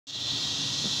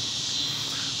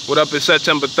What up? It's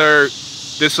September 3rd.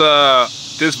 This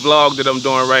vlog that I'm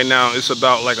doing right now is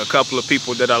about like a couple of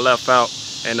people that I left out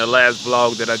in the last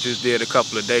vlog that I just did a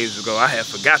couple of days ago. I had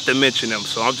forgot to mention them,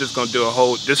 so I'm just gonna do a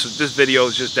whole. This video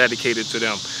is just dedicated to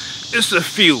them. It's a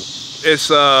few. It's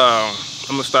I'm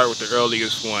gonna start with the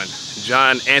earliest one.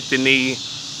 John Anthony.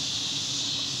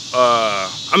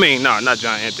 Not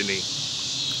John Anthony.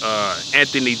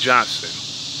 Anthony Johnson,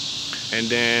 and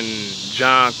then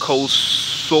John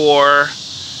Casor,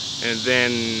 and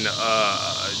then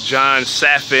John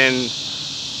Saffin,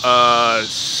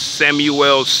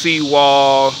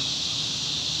 Sewall,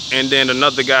 and then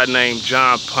another guy named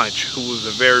John Punch, who was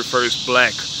the very first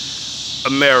black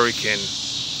American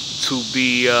to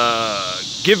be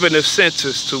given a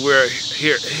sentence to where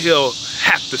he'll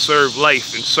have to serve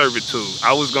life in servitude.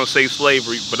 I was gonna say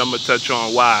slavery, but I'm gonna touch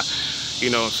on why. You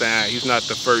know what I'm saying? He's not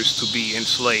the first to be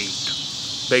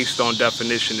enslaved based on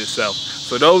definition itself.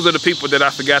 So those are the people that I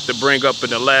forgot to bring up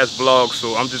in the last vlog,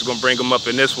 so I'm just gonna bring them up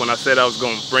in this one. I said I was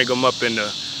gonna bring them up in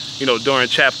the, during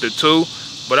chapter 2,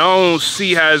 but I don't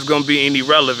see how it's gonna be any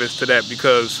relevance to that,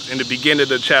 because in the beginning of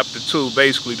the chapter 2,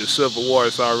 basically the Civil War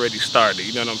has already started,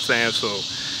 you know what I'm saying? So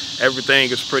everything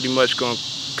is pretty much gonna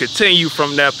continue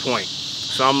from that point.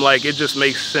 So I'm like, it just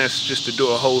makes sense just to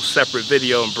do a whole separate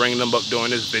video and bring them up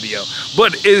during this video.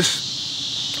 But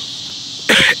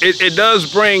it does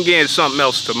bring in something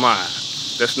else to mind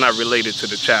that's not related to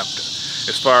the chapter,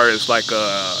 as far as like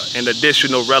an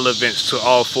additional relevance to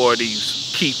all 4 of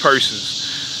these key persons.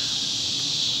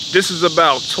 This is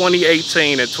about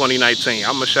 2018 and 2019.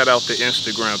 I'm gonna shout out the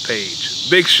Instagram page.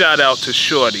 Big shout out to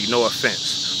Shorty, no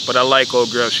offense, but I like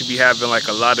old girl. She be having like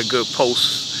a lot of good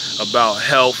posts about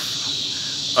health,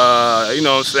 you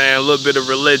know what I'm saying, a little bit of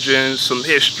religion, some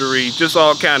history, just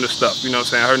all kind of stuff, you know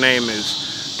what I'm saying. Her name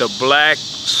is the Black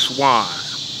Swan.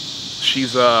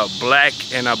 She's black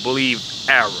and I believe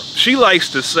Arab. She likes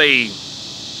to say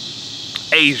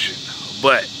Asian,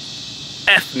 but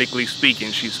ethnically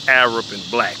speaking, she's Arab and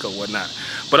black or whatnot.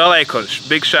 But I like her.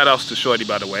 Big shout outs to Shorty,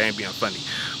 by the way. I ain't being funny.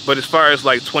 But as far as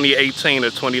like 2018 or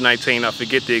 2019, I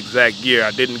forget the exact year.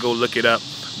 I didn't go look it up.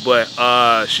 But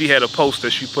she had a post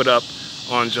that she put up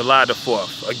on July the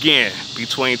 4th. Again,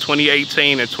 between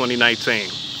 2018 and 2019.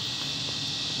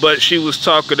 But she was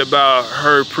talking about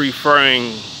her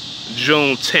preferring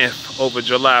June 10th over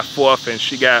July 4th, and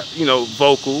she got,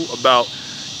 vocal about,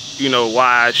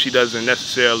 why she doesn't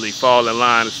necessarily fall in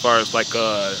line as far as like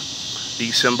the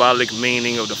symbolic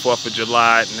meaning of the 4th of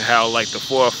July, and how like the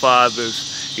forefathers,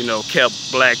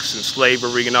 kept blacks in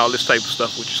slavery and all this type of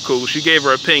stuff, which is cool. She gave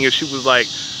her opinion. She was like,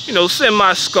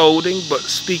 semi-scolding, but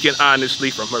speaking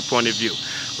honestly from her point of view.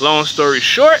 Long story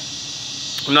short,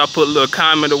 when I put a little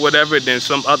comment or whatever, then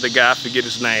some other guy, I forget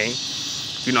his name,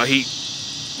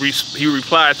 he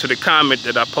replied to the comment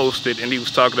that I posted, and he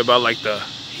was talking about like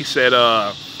he said,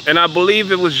 and I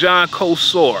believe it was John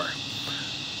Casor,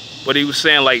 but he was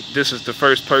saying like this is the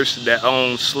first person that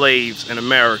owned slaves in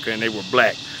America, and they were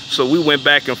black. So we went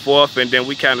back and forth, and then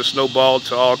we kind of snowballed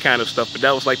to all kind of stuff, but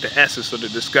that was like the essence of the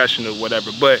discussion or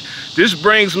whatever. But this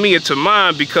brings me into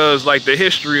mind because like the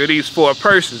history of these 4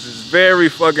 persons is very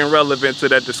fucking relevant to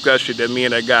that discussion that me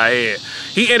and that guy had.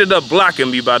 He ended up blocking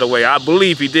me, by the way. I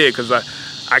believe he did, because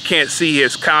I can't see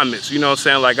his comments, you know what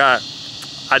I'm saying? Like I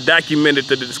documented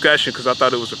the discussion because I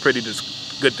thought it was a pretty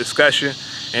good discussion,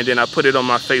 and then I put it on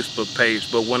my Facebook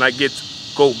page. But when I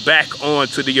go back on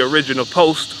to the original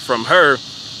post from her,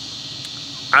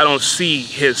 I don't see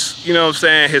his,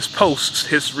 his posts,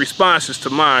 his responses to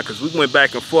mine, because we went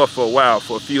back and forth for a while,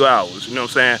 for a few hours, you know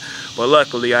what I'm saying? But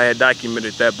luckily I had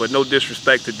documented that, but no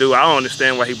disrespect to do. I don't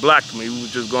understand why he blocked me. We were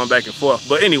just going back and forth.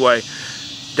 But anyway,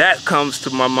 that comes to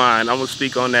my mind. I'm gonna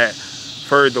speak on that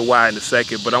further why in a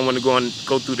second, but I want to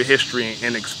go through the history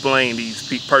and explain these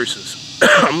persons.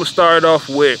 I'm gonna start off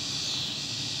with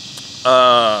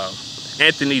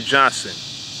Anthony Johnson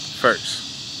first.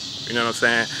 You know what I'm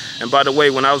saying? And by the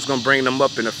way, when I was gonna bring them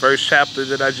up in the first chapter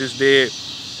that I just did,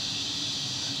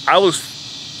 out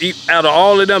of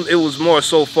all of them, it was more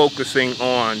so focusing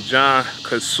on John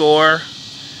Casor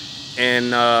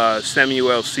and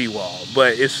Sewall.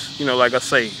 But it's, like I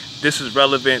say, this is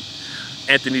relevant.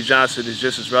 Anthony Johnson is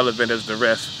just as relevant as the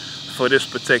rest for this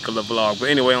particular vlog. But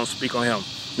anyway, I don't speak on him.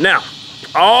 Now,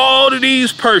 all of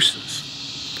these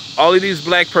persons, all of these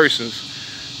black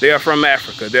persons, they are from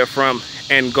Africa. They're from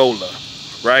Angola,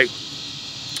 right?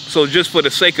 So just for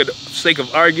the sake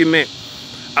of argument,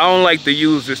 I don't like to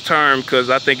use this term because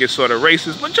I think it's sort of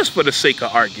racist, but just for the sake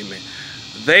of argument,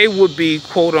 they would be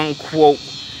quote unquote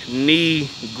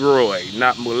Negroid,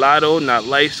 not mulatto, not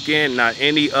light skin, not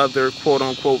any other quote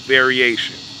unquote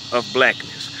variation of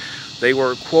blackness. They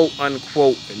were quote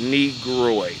unquote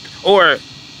Negroid. Or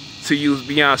to use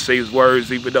Beyonce's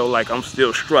words, even though like I'm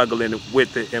still struggling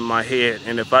with it in my head.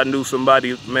 And if I knew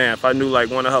somebody, man, if I knew like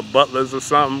one of her butlers or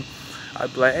something,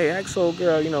 I'd be like, hey, ask old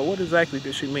girl, you know, what exactly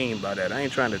did she mean by that? I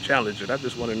ain't trying to challenge it. I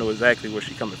just want to know exactly where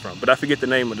she coming from. But I forget the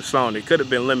name of the song. It could have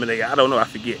been Lemonade. I don't know. I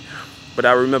forget. But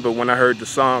I remember when I heard the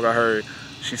song, I heard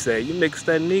she said, you mix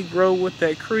that Negro with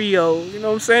that Creole. You know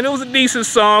what I'm saying? It was a decent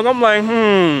song. I'm like,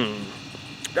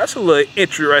 that's a little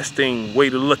interesting way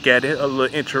to look at it. A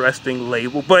little interesting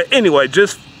label. But anyway,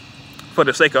 just for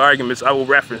the sake of arguments, I will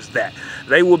reference that.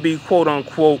 They will be quote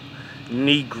unquote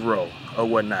Negro or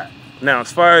whatnot. Now,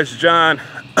 as far as Anthony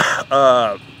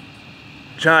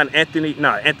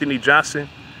Johnson,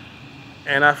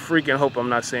 and I freaking hope I'm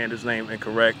not saying his name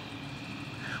incorrect.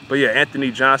 But yeah,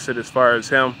 Anthony Johnson, as far as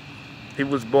him, he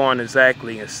was born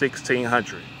exactly in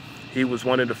 1600. He was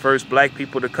one of the first black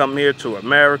people to come here to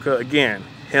America. Again,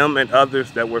 him and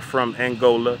others that were from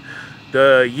Angola.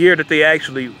 The year that they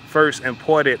actually first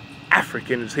imported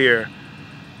Africans here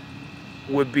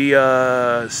would be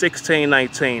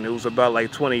 1619. It was about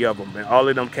like 20 of them, and all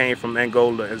of them came from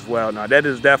Angola as well. Now that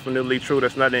is definitely true.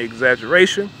 That's not an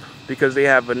exaggeration, because they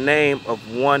have a name of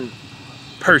one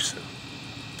person,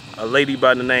 a lady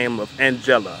by the name of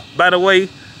Angela. By the way,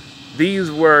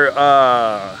 these were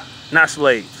not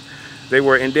slaves. They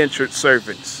were indentured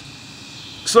servants.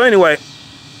 So anyway,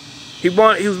 he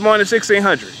was born in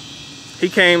 1600. He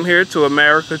came here to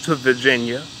America, to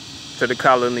Virginia, to the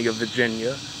colony of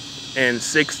Virginia, in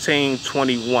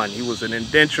 1621. He was an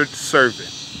indentured servant.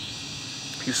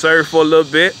 He served for a little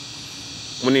bit.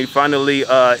 When he finally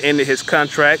ended his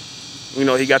contract, you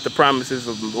know, he got the promises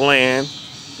of land,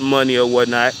 money or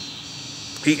whatnot.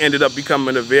 He ended up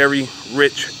becoming a very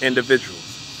rich individual.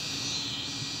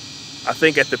 I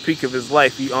think at the peak of his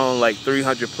life, he owned like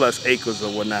 300 plus acres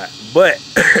or whatnot. But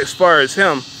as far as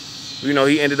him, you know,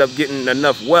 he ended up getting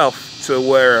enough wealth to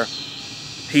where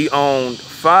he owned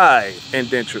 5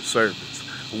 indentured servants.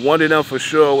 One of them for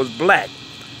sure was black.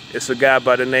 It's a guy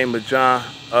by the name of John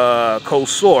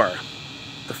Casor,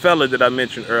 the fella that I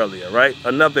mentioned earlier, right?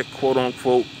 Another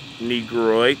quote-unquote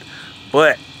Negroid.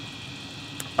 But,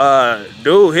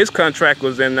 dude, his contract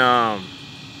was in, I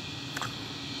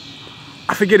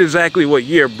forget exactly what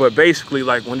year, but basically,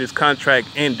 like, when his contract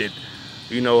ended,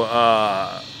 you know,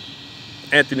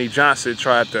 Anthony Johnson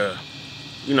tried to,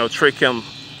 you know, trick him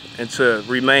into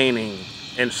remaining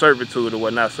in servitude or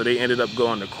whatnot, so they ended up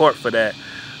going to court for that.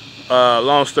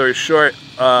 Long story short,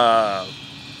 John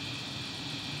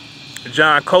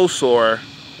Casor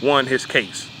won his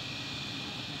case.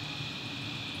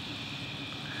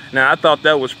 Now, I thought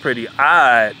that was pretty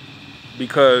odd,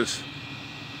 because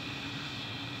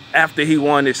after he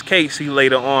won his case, he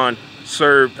later on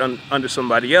served under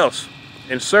somebody else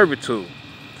in servitude.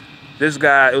 This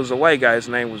guy, it was a white guy, his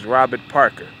name was Robert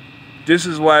Parker. This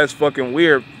is why it's fucking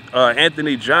weird.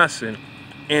 Anthony Johnson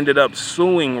ended up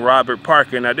suing Robert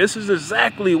Parker. Now, this is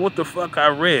exactly what the fuck I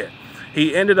read.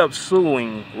 He ended up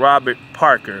suing Robert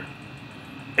Parker,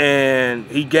 and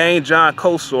he gained John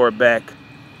Casor back.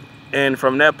 And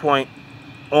from that point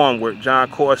onward,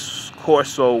 John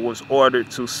Casor was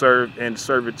ordered to serve in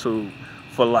servitude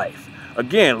for life.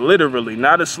 Again, literally,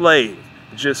 not a slave,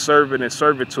 just serving in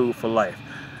servitude for life.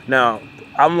 Now,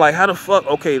 I'm like, how the fuck?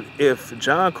 Okay, if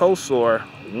John Casor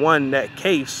won that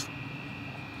case,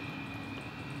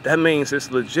 that means it's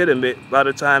legitimate by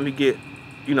the time he get,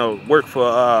 you know, work for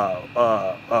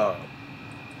the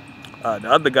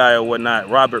other guy or whatnot,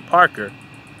 Robert Parker.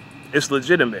 It's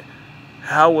legitimate.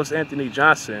 How was Anthony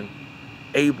Johnson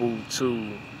able to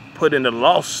put in a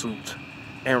lawsuit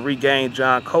and regain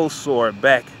John Casor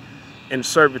back in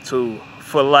servitude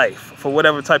for life, for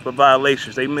whatever type of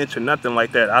violations? They mentioned nothing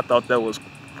like that. I thought that was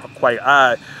quite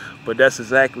odd, but that's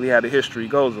exactly how the history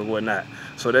goes or whatnot.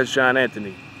 So that's John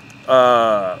Anthony.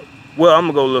 Well, I'm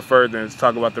gonna go a little further and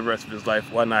talk about the rest of his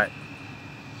life. Why not?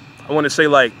 I want to say,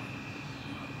 like,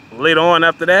 later on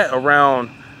after that,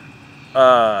 around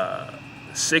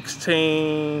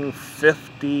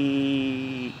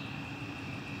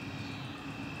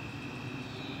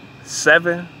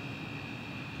 1657,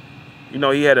 you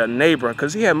know, he had a neighbor,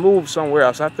 because he had moved somewhere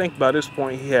else. I think by this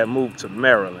point he had moved to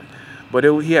Maryland. But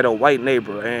he had a white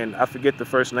neighbor, and I forget the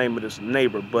first name of this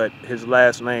neighbor, but his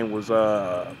last name was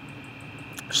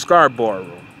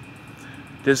Scarborough.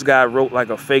 This guy wrote like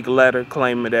a fake letter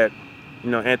claiming that, you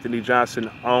know, Anthony Johnson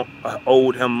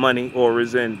owed him money or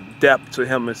is in debt to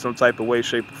him in some type of way,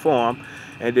 shape, or form.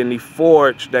 And then he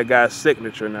forged that guy's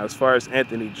signature. Now, as far as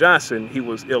Anthony Johnson, he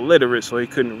was illiterate, so he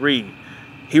couldn't read.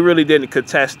 He really didn't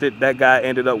contest it. That guy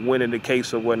ended up winning the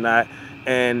case or whatnot.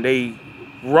 And they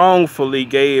wrongfully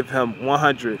gave him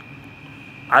 100,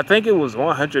 I think it was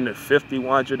 150,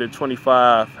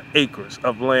 125 acres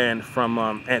of land from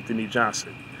Anthony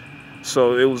Johnson.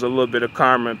 So it was a little bit of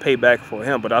karma and payback for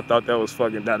him, but I thought that was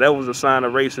fucking, that was a sign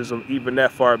of racism even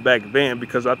that far back then,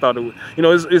 because I thought it was, you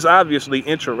know, it's obviously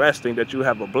interesting that you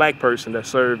have a black person that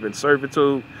served in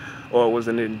servitude or was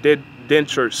an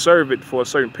indentured servant for a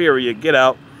certain period, get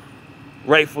out,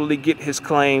 rightfully get his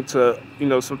claim to, you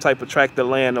know, some type of tract of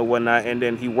land or whatnot, and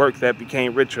then he worked that,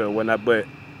 became richer or whatnot. But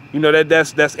you know,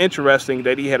 that's interesting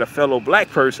that he had a fellow black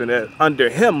person that under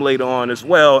him later on as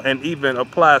well, and even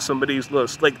applied some of these little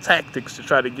slick tactics to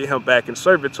try to get him back in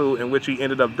servitude, in which he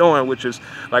ended up doing, which is,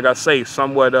 like I say,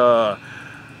 somewhat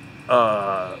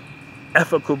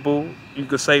ethical, you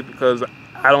could say, because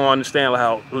I don't understand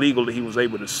how legally he was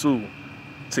able to sue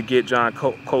to get John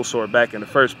Casor back in the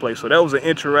first place. So that was an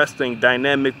interesting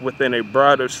dynamic within a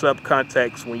broader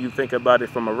subcontext when you think about it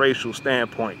from a racial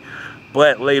standpoint.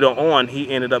 But later on, he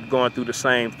ended up going through the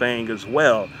same thing as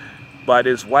well, by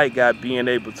this white guy being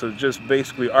able to just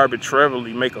basically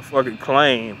arbitrarily make a fucking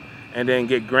claim and then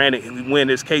get granted, win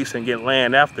his case and get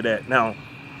land after that. Now,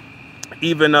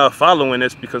 even following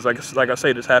this, because like I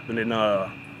say, this happened in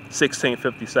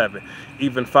 1657.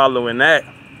 Even following that,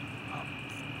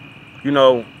 you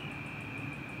know,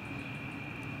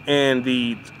 and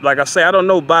like I say, I don't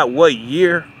know about what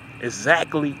year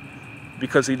exactly,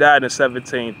 because he died in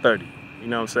 1730. You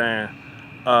know what I'm saying?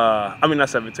 I mean,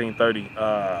 not 1730.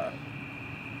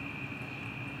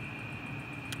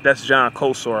 That's John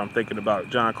Casor I'm thinking about.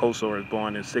 John Casor was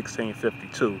born in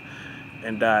 1652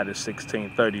 and died in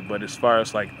 1630. But as far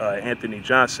as like Anthony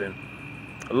Johnson,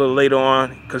 a little later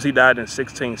on, because he died in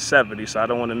 1670, so I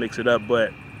don't want to mix it up.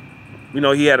 But you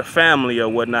know, he had a family or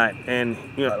whatnot, and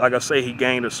you know, like I say, he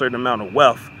gained a certain amount of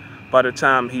wealth. By the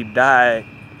time he died,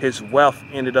 his wealth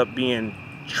ended up being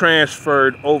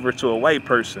transferred over to a white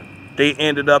person. They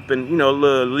ended up in, you know, a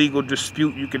little legal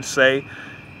dispute, you could say,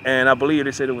 and I believe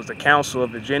they said it was the Council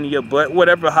of Virginia, but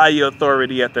whatever higher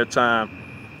authority at that time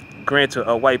granted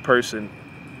a white person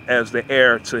as the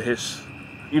heir to his,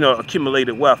 you know,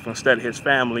 accumulated wealth instead of his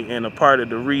family. And a part of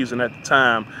the reason at the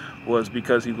time was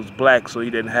because he was black, so he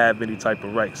didn't have any type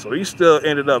of rights. So he still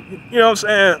ended up, you know what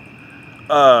I'm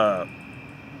saying,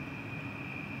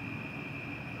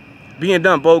 being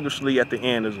done bogusly at the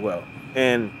end as well.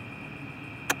 And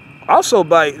also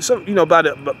by some, you know,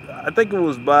 I think it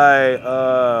was by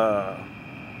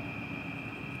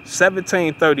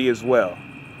 1730 as well.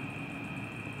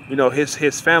 You know,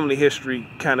 his family history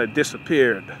kind of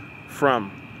disappeared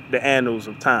from the annals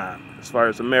of time as far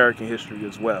as American history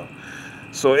as well.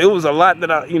 So it was a lot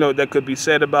that you know, that could be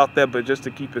said about that, but just to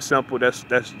keep it simple, that's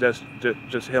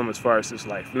just him as far as his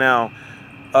life. Now,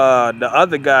 the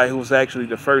other guy who was actually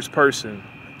the first person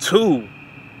to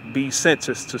be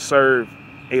sentenced to serve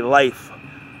a life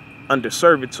under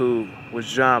servitude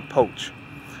was John Punch,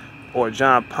 or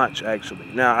John Punch actually.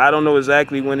 Now, I don't know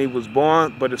exactly when he was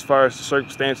born, but as far as the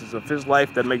circumstances of his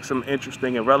life, that makes him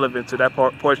interesting and relevant to that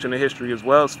portion of history as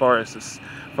well. As far as the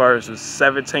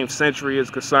 17th century is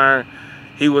concerned,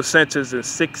 he was sentenced in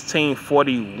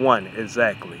 1641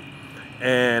 exactly,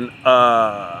 and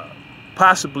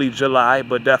possibly July,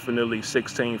 but definitely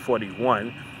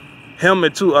 1641. Him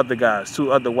and two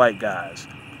other white guys,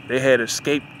 they had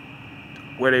escaped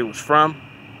where they was from.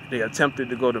 They attempted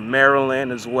to go to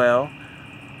Maryland as well.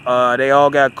 They all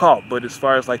got caught, but as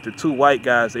far as like the two white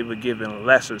guys, they were given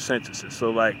lesser sentences.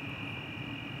 So like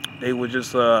they were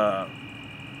just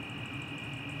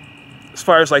as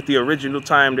far as like the original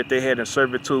time that they had in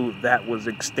servitude, that was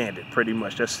extended pretty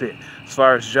much. That's it. As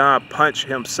far as John Punch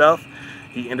himself,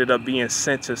 he ended up being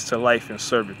sentenced to life in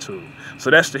servitude. So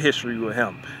that's the history with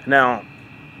him. Now,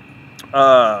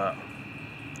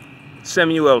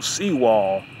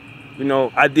 Sewall, you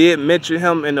know, I did mention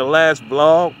him in the last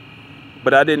blog,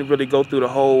 but I didn't really go through the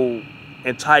whole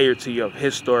entirety of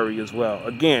his story as well.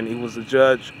 Again, he was a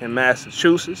judge in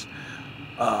Massachusetts.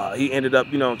 He ended up,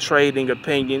 you know, trading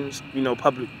opinions, you know,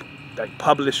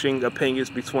 publishing opinions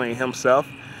between himself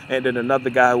and then another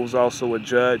guy who was also a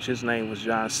judge. His name was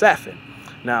John Saffin.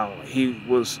 Now, he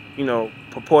was, you know,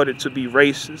 purported to be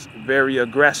racist, very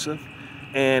aggressive,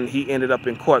 and he ended up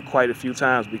in court quite a few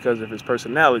times because of his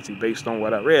personality, based on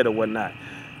what I read or whatnot.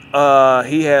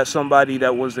 He had somebody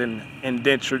that was an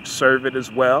indentured servant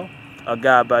as well, a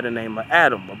guy by the name of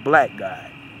Adam, a black guy.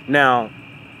 Now,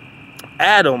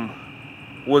 Adam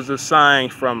was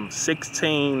assigned from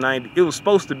 1690, it was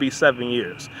supposed to be 7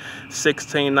 years,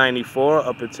 1694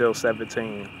 up until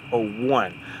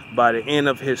 1701. By the end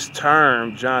of his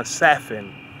term, John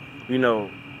Saffin, you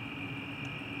know,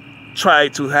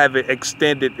 tried to have it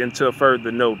extended until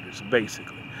further notice,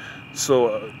 basically.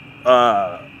 So,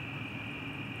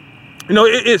 you know,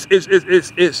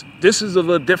 this is a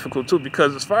little difficult too,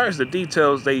 because as far as the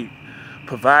details they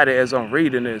provided as I'm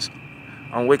reading this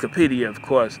on Wikipedia, of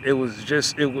course, it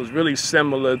was really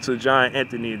similar to John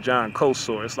Anthony and John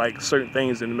Casor. It's like certain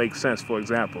things didn't make sense. For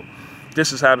example,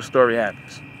 this is how the story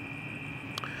happens.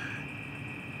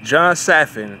 John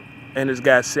Saffin and this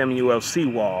guy Samuel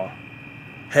Sewall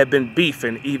had been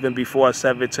beefing even before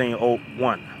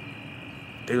 1701.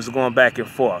 They was going back and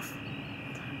forth.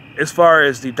 As far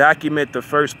as the document, the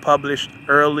first published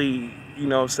early, you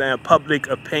know what I'm saying, public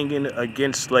opinion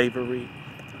against slavery,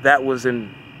 that was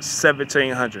in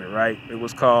 1700, right? It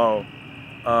was called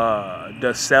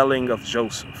The Selling of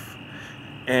Joseph.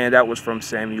 And that was from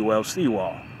Samuel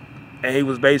Sewall. And he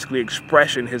was basically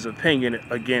expressing his opinion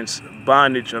against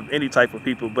bondage of any type of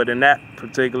people. But in that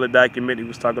particular document, he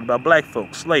was talking about black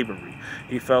folks, slavery.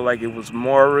 He felt like it was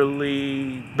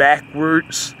morally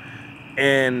backwards,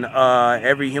 and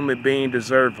every human being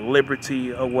deserved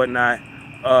liberty or whatnot.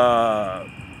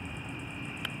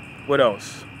 What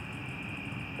else?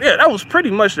 Yeah, that was pretty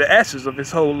much the essence of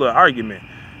his whole argument.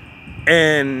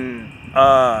 And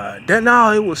then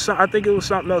no, it was I think it was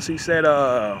something else. He said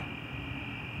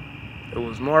it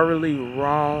was morally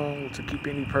wrong to keep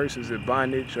any persons in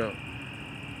bondage. Of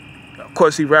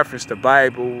course, he referenced the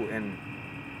Bible and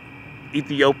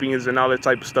Ethiopians and all that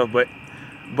type of stuff. But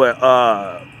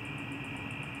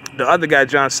the other guy,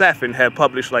 John Saffin, had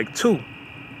published like 2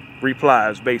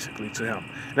 replies basically to him.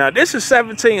 Now, this is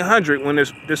 1700 when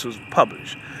this was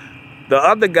published. The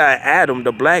other guy, Adam,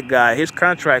 the black guy, his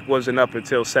contract wasn't up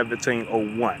until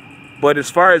 1701. But as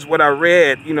far as what I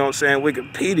read, you know what I'm saying,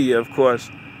 Wikipedia, of course,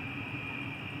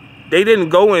 they didn't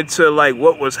go into like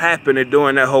what was happening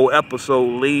during that whole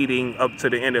episode leading up to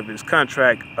the end of his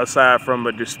contract, aside from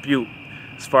a dispute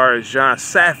as far as John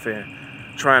Saffin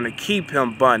trying to keep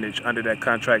him bondage under that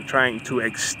contract, trying to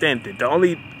extend it. The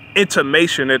only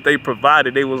intimation that they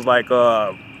provided, they was like,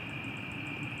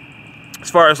 as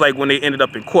far as like when they ended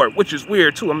up in court, which is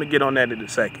weird too. I'm gonna get on that in a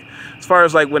second. As far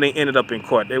as like when they ended up in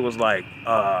court, they was like,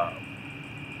 a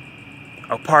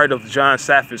part of John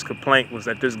Saffin's complaint was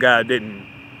that this guy didn't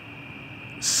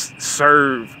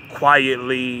serve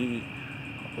quietly,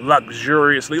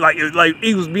 luxuriously, like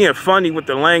he was being funny with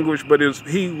the language, but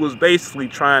he was basically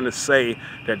trying to say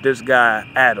that this guy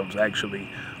Adams actually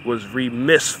was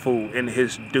remissful in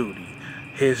his duty.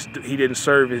 He didn't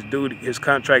serve his duty, his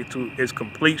contract to its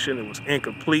completion. It was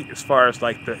incomplete as far as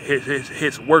like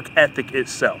his work ethic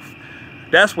itself.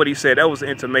 That's what he said. That was the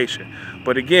intimation.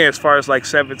 But again, as far as like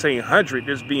 1700,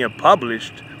 this being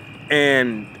published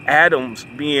and Adams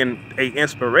being an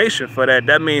inspiration for that,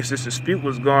 that means this dispute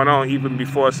was going on even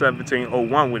before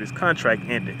 1701 when his contract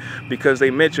ended, because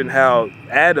they mentioned how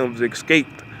Adams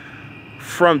escaped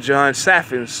from John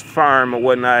Saffin's farm or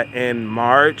whatnot in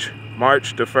March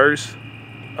the 1st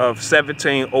of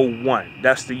 1701.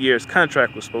 That's the year his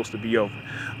contract was supposed to be over.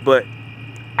 But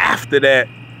after that,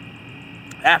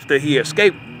 after he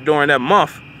escaped during that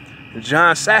month,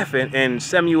 John Saffin and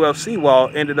Samuel Sewall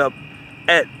ended up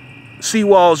at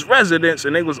Sewall's residence,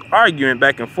 and they was arguing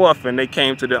back and forth, and they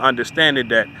came to the understanding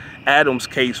that Adams'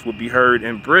 case would be heard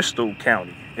in Bristol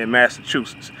County in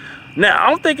Massachusetts. Now,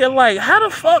 I'm thinking, like, how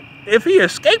the fuck, if he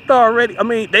escaped already? I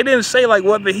mean, they didn't say, like,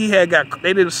 whether he had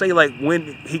they didn't say, like,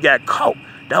 when he got caught.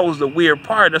 That was the weird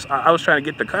part. I was trying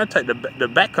to get the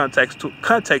back context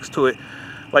to it,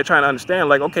 like, trying to understand,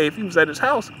 like, okay, if he was at his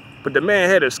house, but the man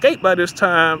had escaped by this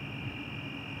time,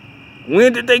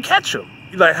 when did they catch him?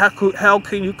 Like, how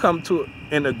can you come to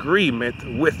an agreement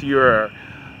with your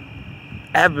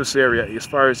adversary as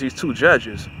far as these 2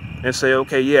 judges and say,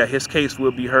 okay, yeah, his case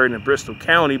will be heard in Bristol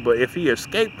County, but if he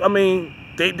escaped, I mean,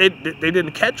 they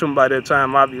didn't catch him by that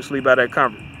time, obviously, by the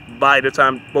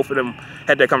time both of them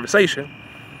had that conversation.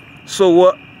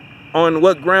 So on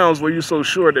what grounds were you so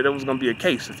sure that it was going to be a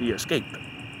case if he escaped?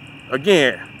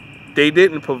 Again, they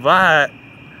didn't provide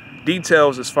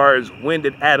details as far as when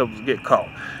did Adams get caught.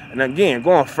 And again,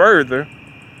 going further,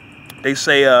 they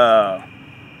say the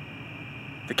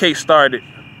case started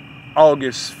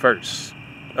August 1st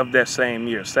of that same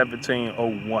year,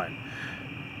 1701.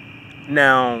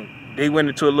 Now, they went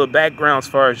into a little background as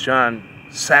far as John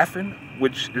Saffin,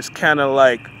 which is kind of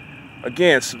like,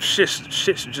 again, some shit's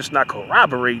just not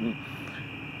corroborating.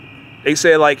 They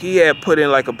said, like, he had put in,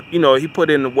 like, he put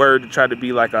in the word to try to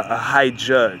be, like, a high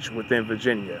judge within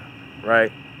Virginia,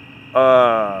 right?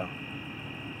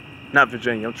 Not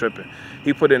Virginia, I'm tripping.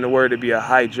 He put in the word to be a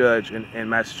high judge in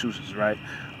Massachusetts, right?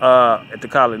 At the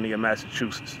colony of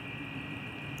Massachusetts.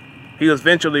 He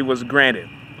eventually was granted,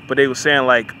 but they were saying,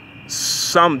 like,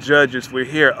 some judges would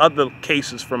hear other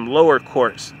cases from lower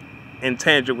courts in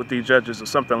tangent with these judges or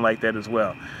something like that as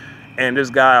well. And this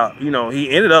guy, you know, he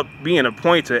ended up being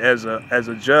appointed as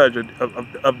a judge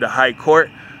of the high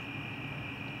court,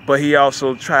 but he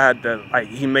also tried to, like,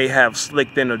 he may have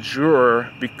slicked in a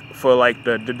juror for like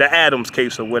the Adams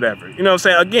case or whatever. You know what I'm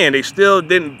saying? Again, they still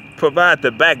didn't provide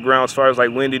the background as far as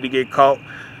like when did he get caught,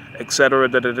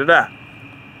 etc.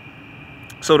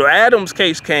 So the Adams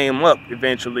case came up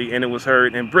eventually, and it was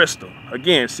heard in Bristol.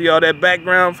 Again, see all that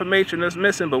background information that's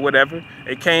missing, but whatever.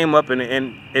 It came up and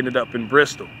it ended up in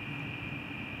Bristol.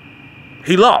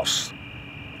 He lost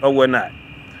or whatnot.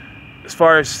 As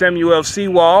far as Samuel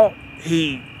Sewall,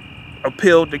 he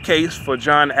appealed the case for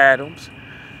John Adams.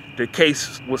 The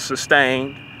case was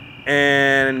sustained,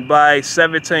 and by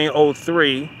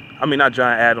 1703, I mean not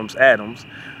John Adams, Adams,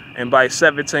 and by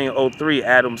 1703,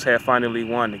 Adams had finally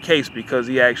won the case because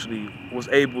he actually was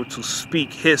able to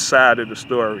speak his side of the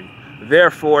story.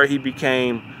 Therefore, he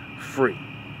became free.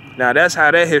 Now, that's how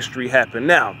that history happened.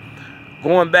 Now,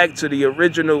 going back to the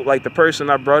original, like the person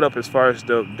I brought up as far as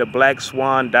the Black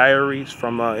Swan Diaries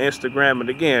from Instagram. And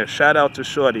again, shout out to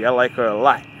Shorty. I like her a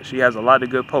lot. She has a lot of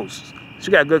good posts. She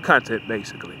got good content,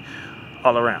 basically,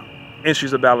 all around. And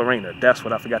she's a ballerina. That's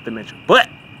what I forgot to mention. But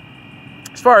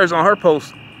as far as on her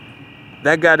post,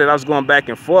 that guy that I was going back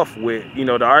and forth with, you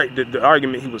know, the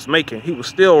argument he was making, he was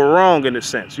still wrong in a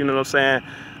sense. You know what I'm saying?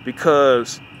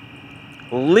 Because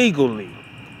legally,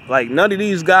 like, none of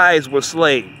these guys were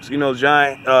slaves. You know,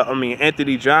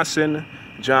 Anthony Johnson,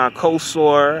 John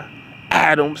Casor,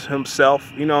 Adams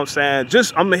himself, you know what I'm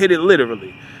saying? I'm going to hit it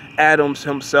literally. Adams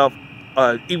himself,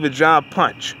 even John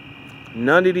Punch.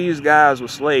 None of these guys were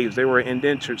slaves. They were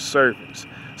indentured servants.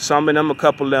 Some of them, a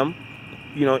couple of them,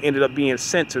 you know, ended up being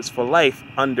sentenced for life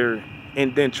under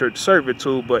indentured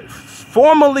servitude. But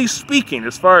formally speaking,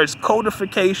 as far as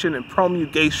codification and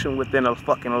promulgation within a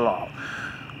fucking law,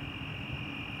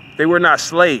 they were not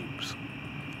slaves.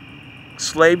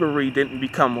 Slavery didn't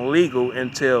become legal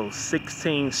until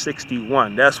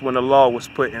 1661. That's when the law was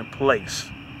put in place.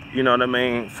 You know what I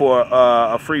mean? For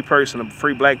a free person, a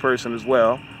free black person as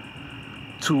well.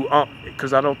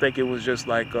 Because I don't think it was just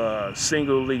like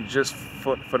singly just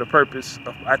for the purpose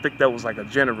of, I think that was like a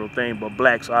general thing, but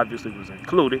blacks obviously was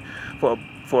included for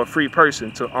a free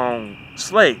person to own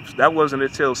slaves. That wasn't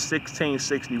until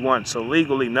 1661. So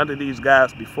legally, none of these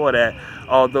guys before that,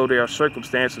 although there are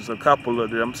circumstances, a couple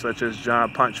of them, such as John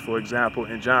Punch, for example,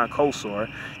 and John Casor,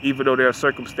 even though their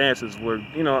circumstances were,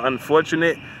 you know,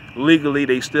 unfortunate, legally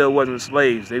they still wasn't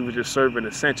slaves. They were just serving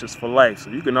a sentence for life. So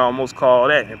you can almost call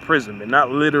that imprisonment,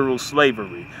 not literal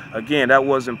slavery. Again, that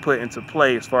wasn't put into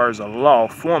play as far as a law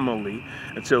formally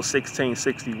until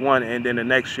 1661, and then the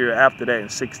next year after that in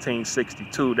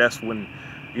 1662, that's when,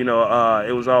 you know,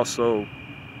 it was also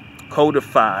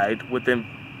codified within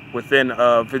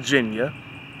Virginia.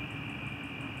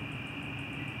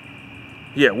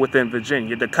 Yeah, within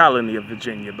Virginia, the colony of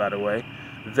Virginia, by the way,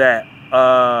 that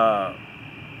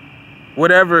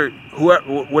whatever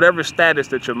status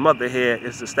that your mother had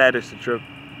is the status that you're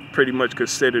pretty much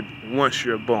considered once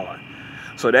you're born.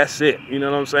 So that's it. You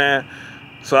know what I'm saying?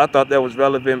 So I thought that was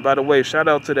relevant. By the way, shout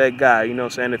out to that guy. You know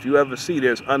what I'm saying? If you ever see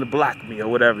this, unblock me or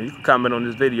whatever. You can comment on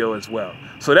this video as well.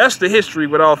 So that's the history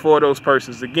with all four of those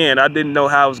persons. Again, I didn't know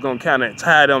how I was going to kind of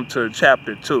tie them to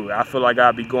chapter 2. I feel like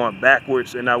I'd be going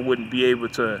backwards and I wouldn't be able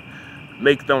to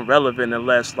make them relevant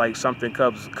unless like something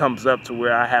comes up to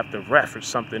where I have to reference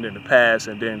something in the past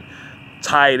and then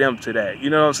tie them to that. You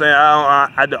know what I'm saying?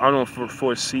 I don't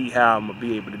foresee how I'm going to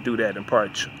be able to do that in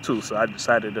part 2. So I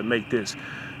decided to make this,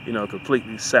 you know,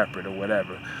 completely separate or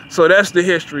whatever. So that's the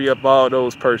history of all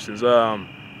those persons.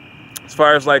 As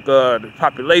far as like the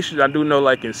population, I do know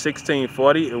like in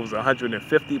 1640 it was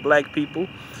 150 black people.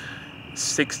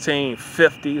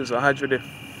 1650 is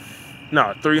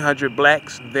 300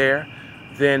 blacks there.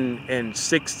 Then in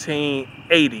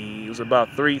 1680 it was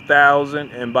about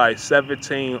 3,000, and by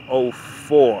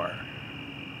 1704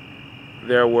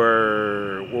 there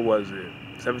were, what was it?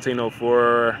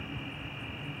 1704,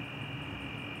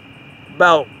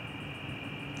 about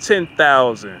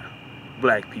 10,000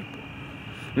 black people.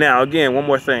 Now, again, one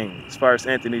more thing as far as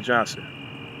Anthony Johnson.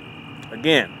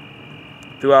 Again,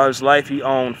 throughout his life, he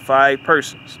owned 5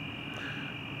 persons.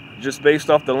 Just based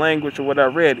off the language of what I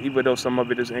read, even though some of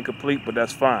it is incomplete, but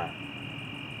that's fine.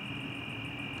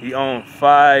 He owned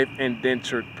 5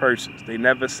 indentured persons. They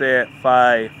never said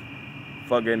 5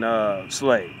 fucking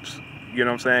slaves. You know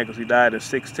what I'm saying? Because he died in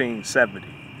 1670.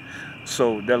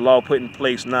 So that law put in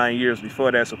place 9 years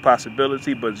before that's a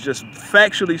possibility, but just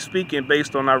factually speaking,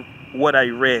 based on what I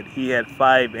read, he had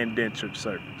 5 indentured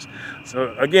servants.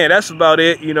 So again, that's about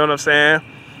it. You know what I'm saying?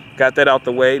 Got that out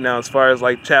the way. Now, as far as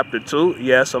like chapter 2,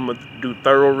 yes, I'm going to do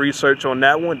thorough research on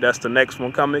that one. That's the next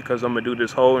one coming, because I'm going to do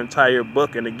this whole entire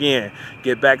book. And again,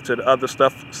 get back to the other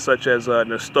stuff such as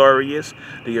Nestorius,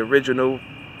 the original,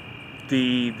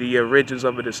 the origins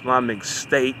of an Islamic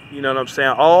state, you know what I'm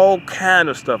saying? All kind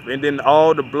of stuff. And then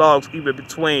all the blogs, even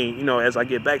between, you know, as I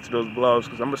get back to those blogs,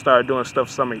 because I'm going to start doing stuff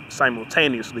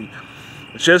simultaneously,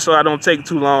 just so I don't take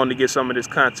too long to get some of this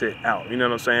content out, you know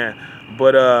what I'm saying?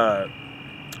 But,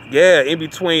 yeah, in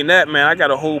between that, man, I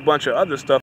got a whole bunch of other stuff